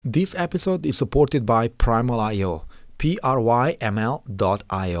This episode is supported by Primal.io,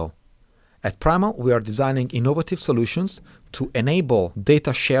 pryml.io. At Primal, we are designing innovative solutions to enable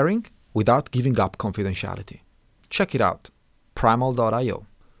data sharing without giving up confidentiality. Check it out, primal.io,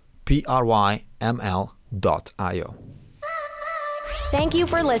 pryml.io. Thank you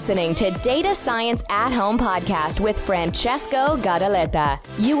for listening to Data Science at Home podcast with Francesco Gaudaletta.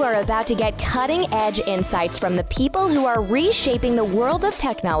 You are about to get cutting-edge insights from the people who are reshaping the world of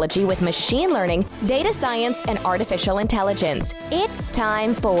technology with machine learning, data science, and artificial intelligence. It's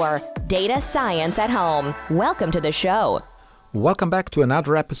time for Data Science at Home. Welcome to the show. Welcome back to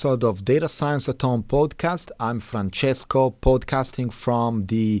another episode of Data Science at Home podcast. I'm Francesco, podcasting from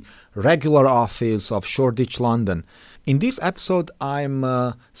the regular office of Shoreditch, London. In this episode, I'm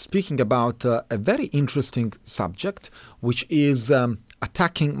speaking about a very interesting subject, which is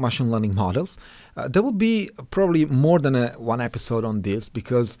attacking machine learning models. There will be probably more than one episode on this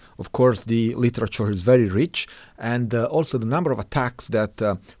because, of course, the literature is very rich, and also the number of attacks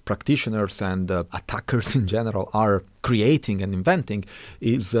that practitioners and attackers in general are creating and inventing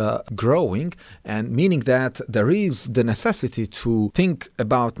is growing, and meaning that there is the necessity to think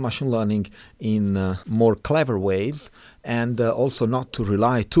about machine learning in more clever ways, and also not to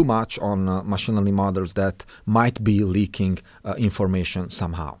rely too much on machine learning models that might be leaking information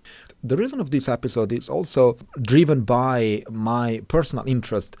somehow. The reason of this episode is also driven by my personal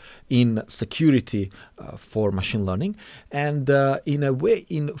interest in security for machine learning, and in a way,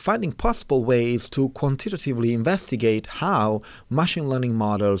 in finding possible ways to quantitatively investigate how machine learning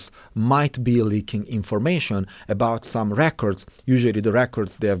models might be leaking information about some records, usually the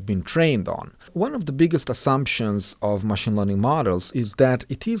records they have been trained on. One of the biggest assumptions of machine learning models is that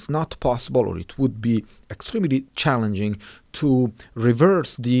it is not possible, or it would be extremely challenging, to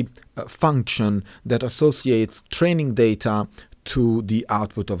reverse the function that associates training data to the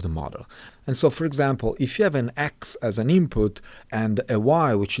output of the model. And so, for example, if you have an X as an input and a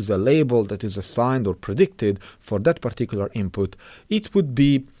Y, which is a label that is assigned or predicted for that particular input, it would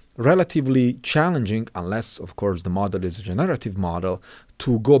be relatively challenging, unless, of course, the model is a generative model,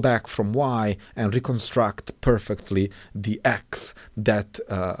 to go back from Y and reconstruct perfectly the X that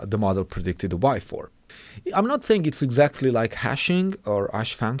the model predicted the Y for. I'm not saying it's exactly like hashing or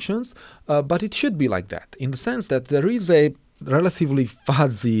hash functions, but it should be like that, in the sense that there is a relatively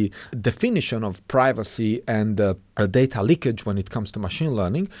fuzzy definition of privacy and data leakage when it comes to machine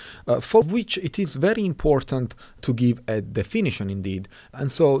learning, for which it is very important to give a definition indeed.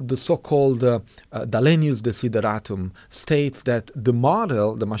 And so the so-called Dall'Enius desideratum states that the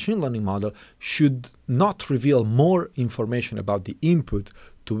model, the machine learning model, should not reveal more information about the input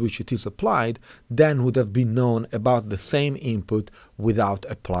to which it is applied than would have been known about the same input without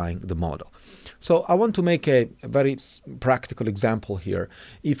applying the model. So I want to make a very practical example here.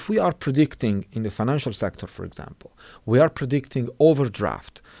 If we are predicting in the financial sector, for example, we are predicting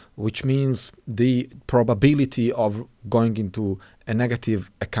overdraft, which means the probability of going into a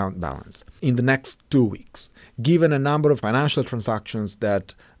negative account balance in the next 2 weeks, given a number of financial transactions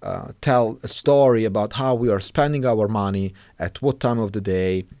that tell a story about how we are spending our money, at what time of the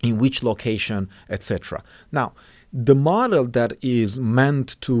day, in which location, etc. Now, the model that is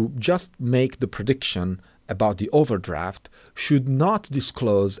meant to just make the prediction about the overdraft should not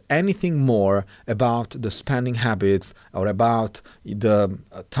disclose anything more about the spending habits or about the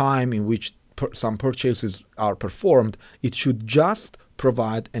time in which some purchases are performed. It should just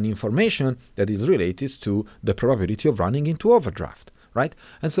provide an information that is related to the probability of running into overdraft, right?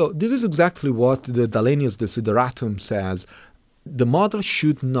 And so this is exactly what the Dall'Enius desideratum says. The model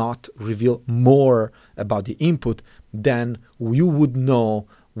should not reveal more about the input than you would know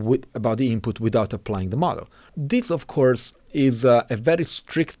about the input without applying the model. This, of course, is a very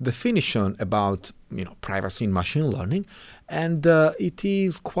strict definition about privacy in machine learning, and it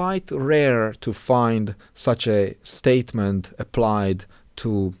is quite rare to find such a statement applied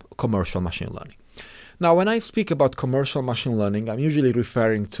to commercial machine learning. Now, when I speak about commercial machine learning, I'm usually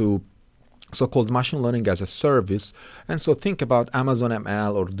referring to so-called machine learning as a service. And so think about Amazon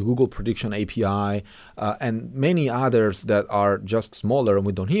ML or the Google Prediction API and many others that are just smaller and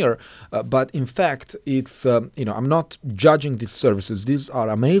we don't hear. But in fact, it's, I'm not judging these services. These are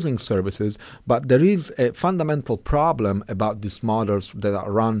amazing services, but there is a fundamental problem about these models that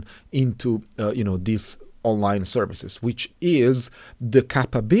are run into, these online services, which is the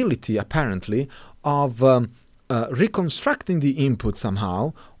capability, apparently, of reconstructing the input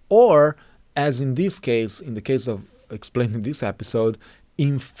somehow, or as in this case, in the case of explaining this episode,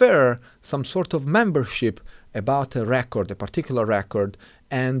 infer some sort of membership about a record, a particular record,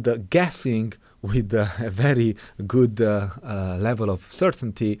 and guessing with a very good level of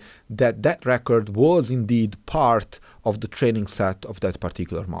certainty that that record was indeed part of the training set of that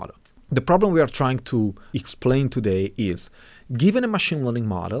particular model. The problem we are trying to explain today is, given a machine learning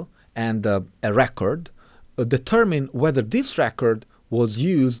model and a record, determine whether this record was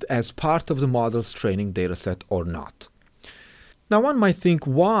used as part of the model's training dataset or not. Now, one might think,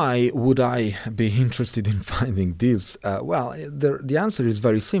 why would I be interested in finding this? The answer is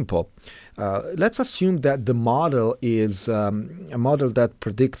very simple. Let's assume that the model is a model that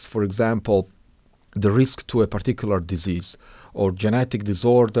predicts, for example, the risk to a particular disease or genetic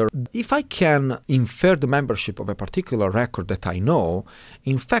disorder. If I can infer the membership of a particular record that I know,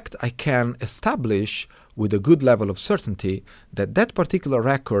 in fact, I can establish with a good level of certainty that that particular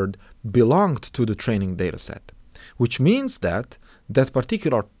record belonged to the training dataset, which means that that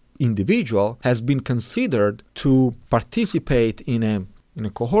particular individual has been considered to participate in a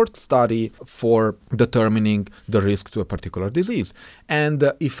cohort study for determining the risk to a particular disease. And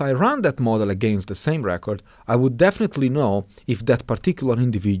if I run that model against the same record, I would definitely know if that particular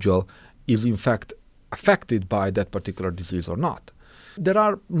individual is in fact affected by that particular disease or not. There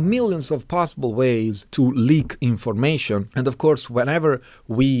are millions of possible ways to leak information. And of course, whenever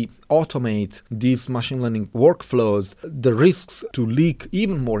we automate these machine learning workflows, the risks to leak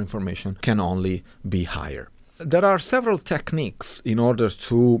even more information can only be higher. There are several techniques in order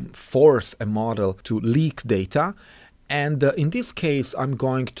to force a model to leak data. And in this case, I'm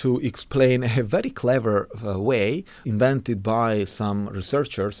going to explain a very clever way invented by some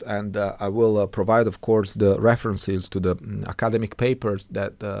researchers, and I will provide, of course, the references to the academic papers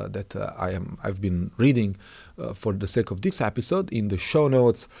that I've been reading for the sake of this episode in the show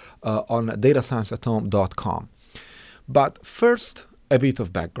notes on datascienceathome.com. But first, a bit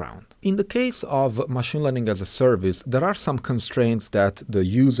of background. In the case of machine learning as a service, there are some constraints that the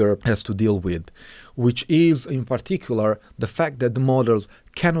user has to deal with, which is in particular the fact that the models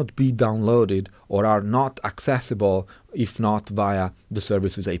cannot be downloaded or are not accessible if not via the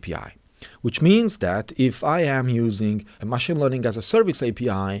service's API. Which means that if I am using a machine learning as a service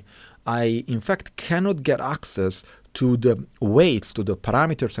API, I in fact cannot get access to the weights, to the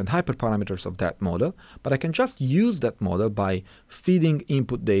parameters and hyperparameters of that model, but I can just use that model by feeding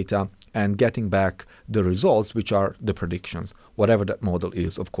input data and getting back the results, which are the predictions, whatever that model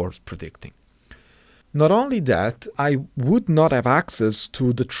is, of course, predicting. Not only that, I would not have access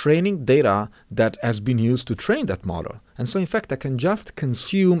to the training data that has been used to train that model. And so, in fact, I can just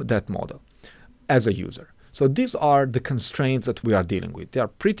consume that model as a user. So these are the constraints that we are dealing with. They are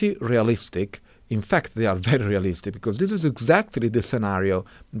pretty realistic. In fact, they are very realistic because this is exactly the scenario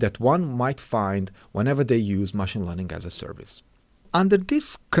that one might find whenever they use machine learning as a service. Under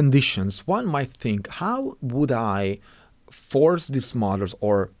these conditions, one might think, how would I force these models,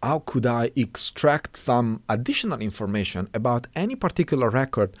 or how could I extract some additional information about any particular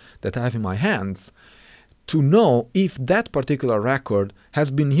record that I have in my hands to know if that particular record has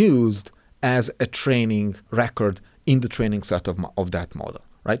been used as a training record in the training set of that model,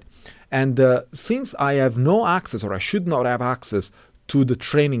 right? And since I have no access, or I should not have access to the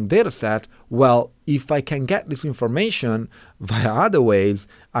training data set, well, if I can get this information via other ways,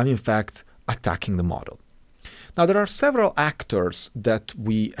 I'm in fact attacking the model. Now, there are several actors that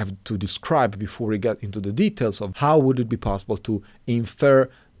we have to describe before we get into the details of how would it be possible to infer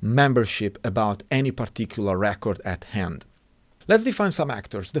membership about any particular record at hand. Let's define some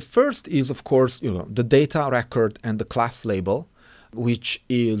actors. The first is, of course, the data record and the class label, which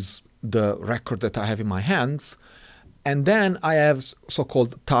is the record that I have in my hands. And then I have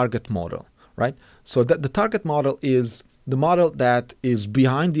so-called target model, right? So that the target model is the model that is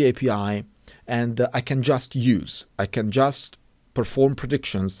behind the API, and I can just use. I can just perform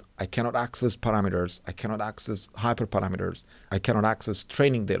predictions. I cannot access parameters. I cannot access hyperparameters. I cannot access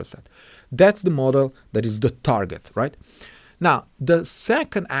training dataset. That's the model that is the target, right? Now, the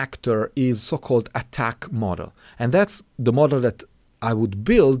second actor is so-called attack model. And that's the model that I would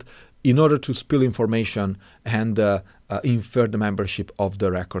build in order to spill information and infer the membership of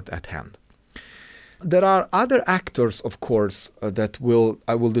the record at hand. There are other actors, of course, that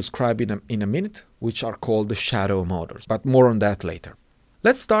I will describe in a minute, which are called the shadow models, but more on that later.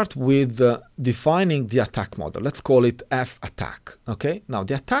 Let's start with defining the attack model. Let's call it F attack. Okay. Now,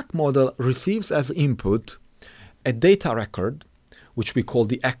 the attack model receives as input a data record, which we call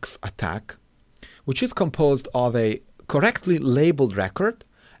the X attack, which is composed of a correctly labeled record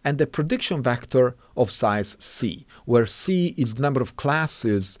and a prediction vector of size C, where C is the number of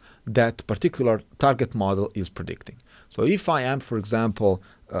classes that particular target model is predicting. So if I am, for example,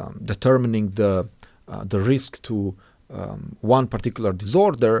 determining the risk to one particular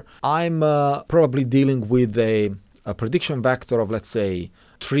disorder, I'm probably dealing with a prediction vector of, let's say,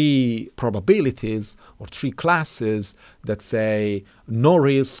 3 probabilities or 3 classes that say no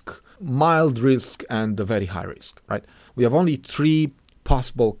risk, mild risk, and a very high risk, right? We have only 3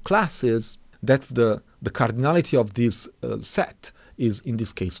 possible classes. That's the cardinality of this set is, in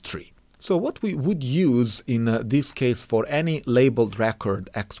this case, 3. So what we would use in this case for any labeled record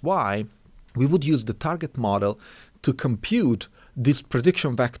xy, we would use the target model to compute this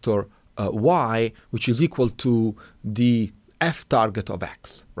prediction vector y, which is equal to the f target of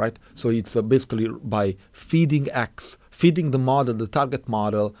x, right? So it's basically by feeding x, feeding the model, the target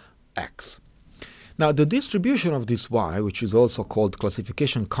model, x. Now, the distribution of this y, which is also called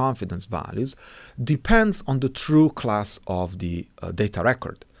classification confidence values, depends on the true class of the data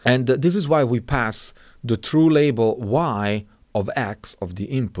record. And this is why we pass the true label y of x, of the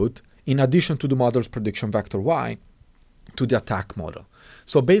input, in addition to the model's prediction vector y, to the attack model.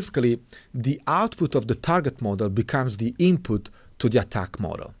 So basically, the output of the target model becomes the input to the attack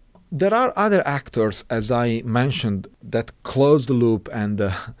model. There are other actors, as I mentioned, that close the loop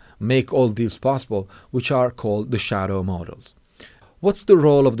and make all this possible, which are called the shadow models. What's the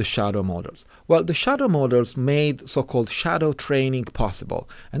role of the shadow models? Well, the shadow models made so-called shadow training possible,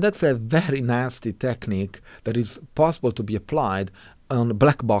 and that's a very nasty technique that is possible to be applied on a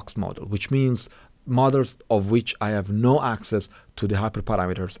black box model, which means models of which I have no access to the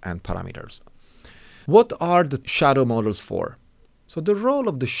hyperparameters and parameters. What are the shadow models for? So the role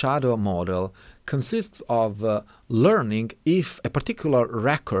of the shadow model consists of learning if a particular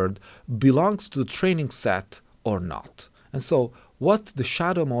record belongs to the training set or not. And so what the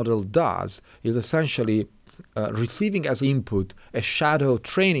shadow model does is essentially receiving as input a shadow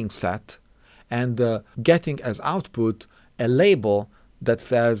training set and getting as output a label that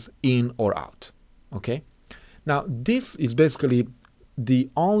says in or out. Okay? Now, this is basically the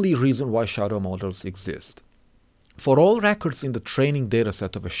only reason why shadow models exist. For all records in the training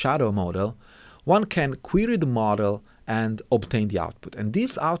dataset of a shadow model, one can query the model and obtain the output. And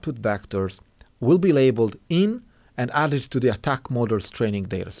these output vectors will be labeled in and added to the attack model's training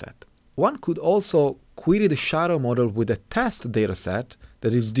dataset. One could also query the shadow model with a test dataset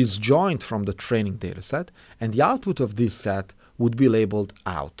that is disjoint from the training dataset, and the output of this set would be labeled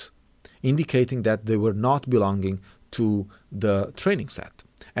out, indicating that they were not belonging to the training set,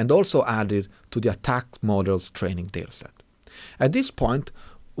 and also added to the attack model's training dataset. At this point,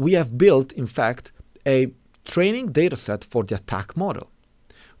 we have built, in fact, a training dataset for the attack model,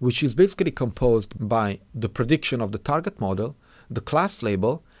 which is basically composed by the prediction of the target model, the class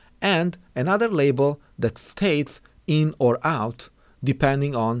label, and another label that states in or out,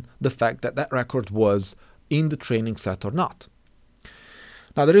 depending on the fact that that record was in the training set or not.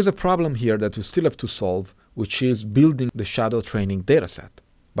 Now, there is a problem here that we still have to solve, which is building the shadow training dataset,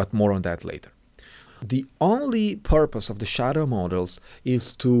 but more on that later. The only purpose of the shadow models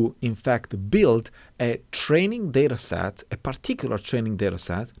is to, in fact, build a training dataset, a particular training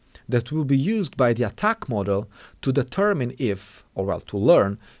dataset, that will be used by the attack model to determine if, or well, to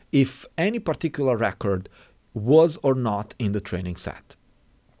learn if any particular record was or not in the training set.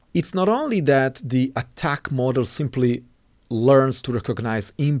 It's not only that the attack model simply learns to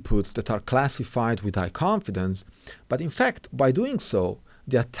recognize inputs that are classified with high confidence, but in fact, by doing so,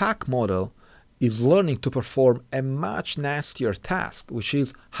 the attack model is learning to perform a much nastier task, which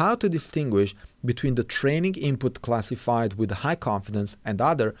is how to distinguish between the training input classified with high confidence and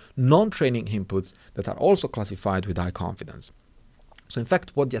other non-training inputs that are also classified with high confidence. So in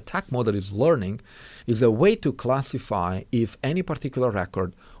fact, what the attack model is learning is a way to classify if any particular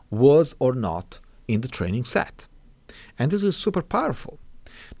record was or not in the training set. And this is super powerful.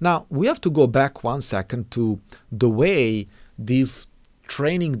 Now, we have to go back 1 second to the way these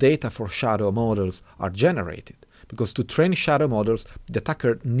training data for shadow models are generated. Because to train shadow models, the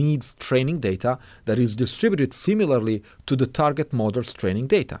attacker needs training data that is distributed similarly to the target model's training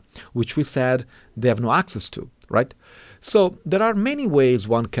data, which we said they have no access to, right? So there are many ways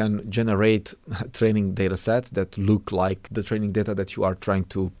one can generate training data sets that look like the training data that you are trying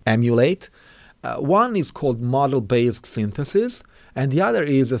to emulate. One is called model-based synthesis, and the other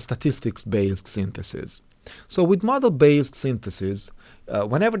is a statistics-based synthesis. So with model-based synthesis,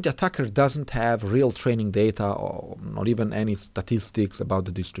 whenever the attacker doesn't have real training data or not even any statistics about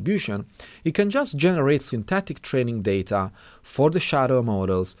the distribution, he can just generate synthetic training data for the shadow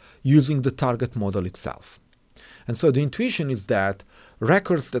models using the target model itself. And so the intuition is that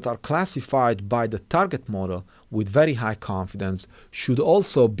records that are classified by the target model with very high confidence should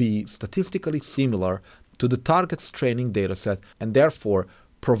also be statistically similar to the target's training dataset and therefore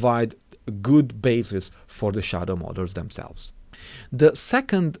provide a good basis for the shadow models themselves. The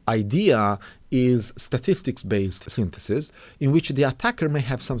second idea is statistics-based synthesis, in which the attacker may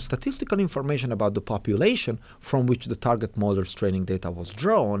have some statistical information about the population from which the target model's training data was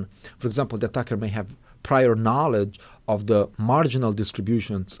drawn. For example, the attacker may have prior knowledge of the marginal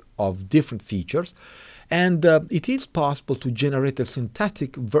distributions of different features, and it is possible to generate a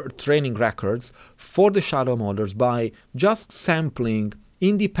synthetic training records for the shadow models by just sampling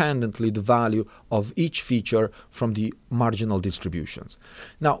independently the value of each feature from the marginal distributions.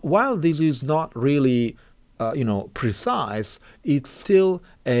 Now, while this is not really precise, it's still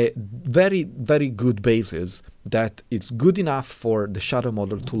a very, very good basis that it's good enough for the shadow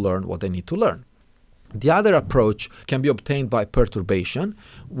model to learn what they need to learn. The other approach can be obtained by perturbation,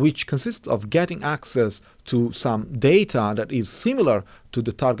 which consists of getting access to some data that is similar to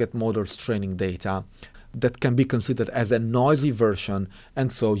the target model's training data, that can be considered as a noisy version,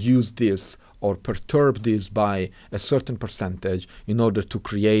 and so use this or perturb this by a certain percentage in order to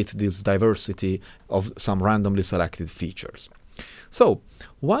create this diversity of some randomly selected features. So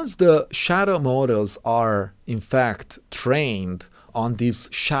once the shadow models are in fact trained on this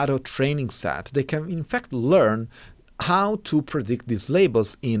shadow training set, they can in fact learn how to predict these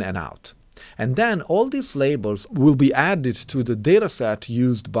labels in and out. And then all these labels will be added to the data set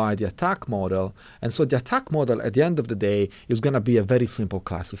used by the attack model. And so the attack model at the end of the day is going to be a very simple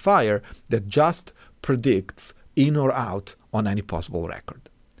classifier that just predicts in or out on any possible record.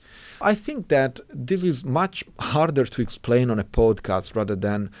 I think that this is much harder to explain on a podcast rather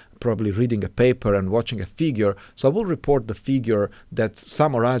than probably reading a paper and watching a figure. So I will report the figure that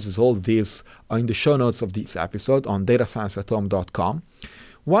summarizes all this in the show notes of this episode on datascienceathome.com.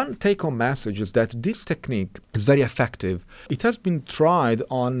 One take-home message is that this technique is very effective. It has been tried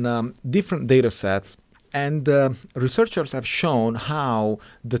on different data sets, and researchers have shown how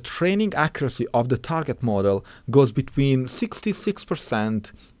the training accuracy of the target model goes between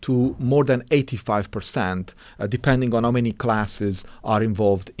 66% to more than 85%, depending on how many classes are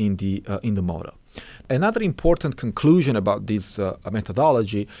involved in the model. Another important conclusion about this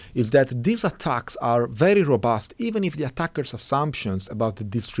methodology is that these attacks are very robust even if the attacker's assumptions about the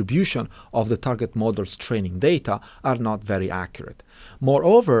distribution of the target model's training data are not very accurate.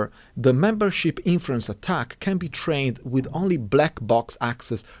 Moreover, the membership inference attack can be trained with only black box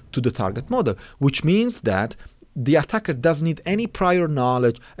access to the target model, which means that the attacker doesn't need any prior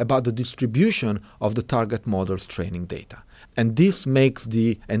knowledge about the distribution of the target model's training data. And this makes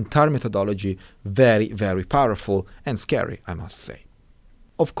the entire methodology very, very powerful and scary, I must say.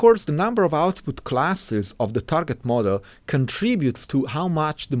 Of course, the number of output classes of the target model contributes to how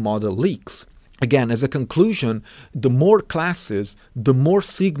much the model leaks. Again, as a conclusion, the more classes, the more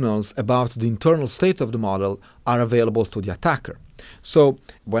signals about the internal state of the model are available to the attacker. So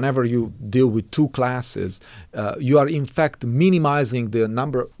whenever you deal with two classes, you are in fact minimizing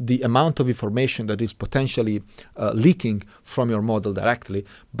the amount of information that is potentially leaking from your model directly.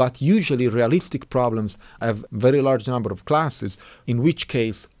 But usually realistic problems have very large number of classes, in which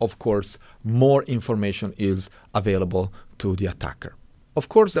case, of course, more information is available to the attacker. Of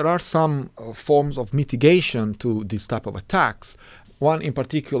course, there are some forms of mitigation to this type of attacks. One in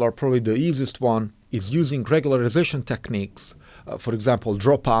particular, probably the easiest one, is using regularization techniques. For example,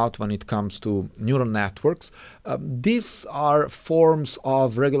 dropout when it comes to neural networks. These are forms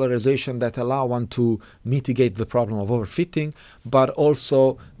of regularization that allow one to mitigate the problem of overfitting, but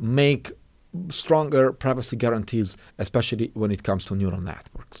also make stronger privacy guarantees, especially when it comes to neural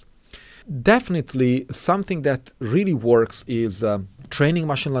networks. Definitely, something that really works is training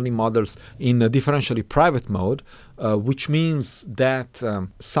machine learning models in a differentially private mode, which means that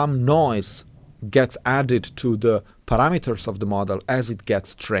some noise gets added to the parameters of the model as it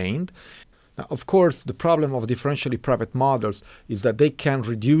gets trained. Now, of course, the problem of differentially private models is that they can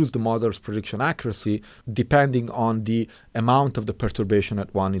reduce the model's prediction accuracy depending on the amount of the perturbation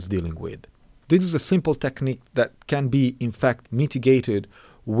that one is dealing with. This is a simple technique that can be, in fact, mitigated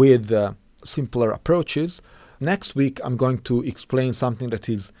with simpler approaches. Next week, I'm going to explain something that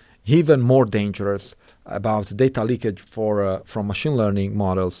is even more dangerous about data leakage from machine learning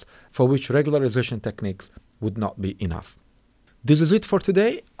models, for which regularization techniques would not be enough. This is it for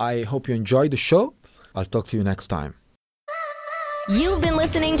today. I hope you enjoyed the show. I'll talk to you next time. You've been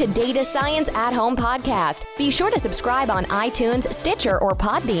listening to Data Science at Home podcast. Be sure to subscribe on iTunes, Stitcher, or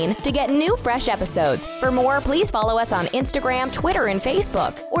Podbean to get new fresh episodes. For more, please follow us on Instagram, Twitter, and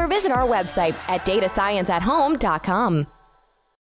Facebook, or visit our website at datascienceathome.com.